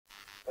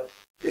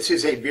This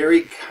is a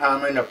very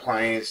common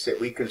appliance that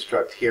we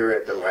construct here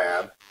at the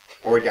lab,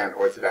 or down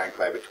orthodontic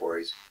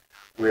laboratories,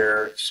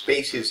 where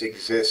spaces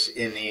exist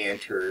in the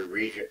anterior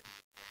region.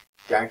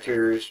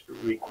 Doctors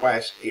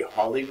request a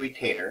Hawley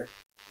retainer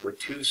with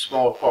two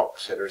small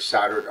hooks that are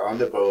soldered on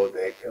the bow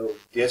that go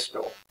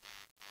distal.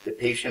 The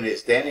patient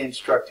is then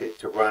instructed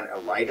to run a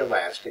light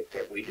elastic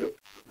that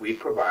we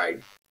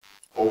provide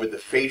over the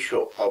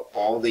facial of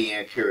all the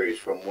anteriors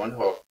from one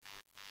hook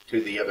to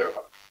the other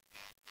hook.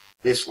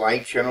 This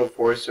light gentle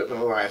force of an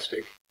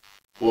elastic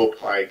will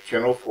apply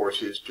gentle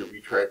forces to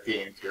retract the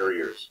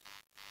anteriors.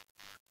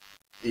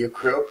 The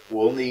acrylic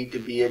will need to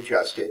be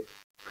adjusted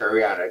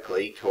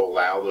periodically to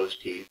allow those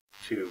teeth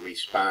to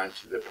respond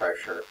to the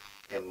pressure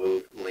and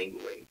move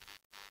lingually.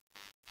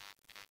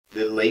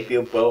 The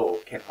labial bow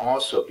can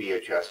also be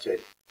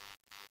adjusted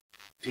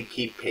to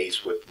keep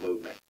pace with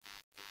movement,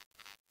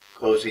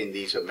 closing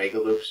these omega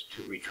loops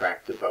to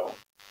retract the bow.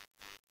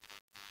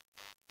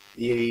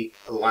 The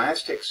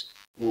elastics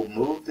will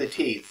move the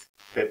teeth,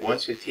 but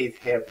once the teeth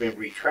have been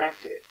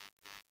retracted,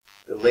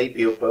 the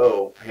labial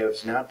bow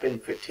has not been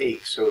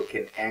fatigued, so it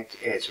can act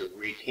as a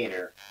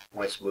retainer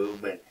once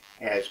movement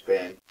has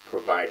been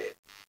provided.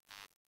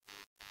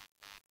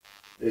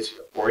 This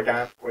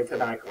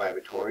Orthodontic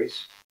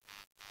Laboratories,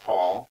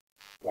 call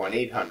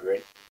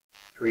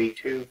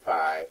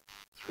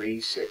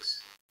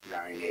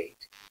 1-800-325-3698.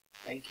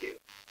 Thank you.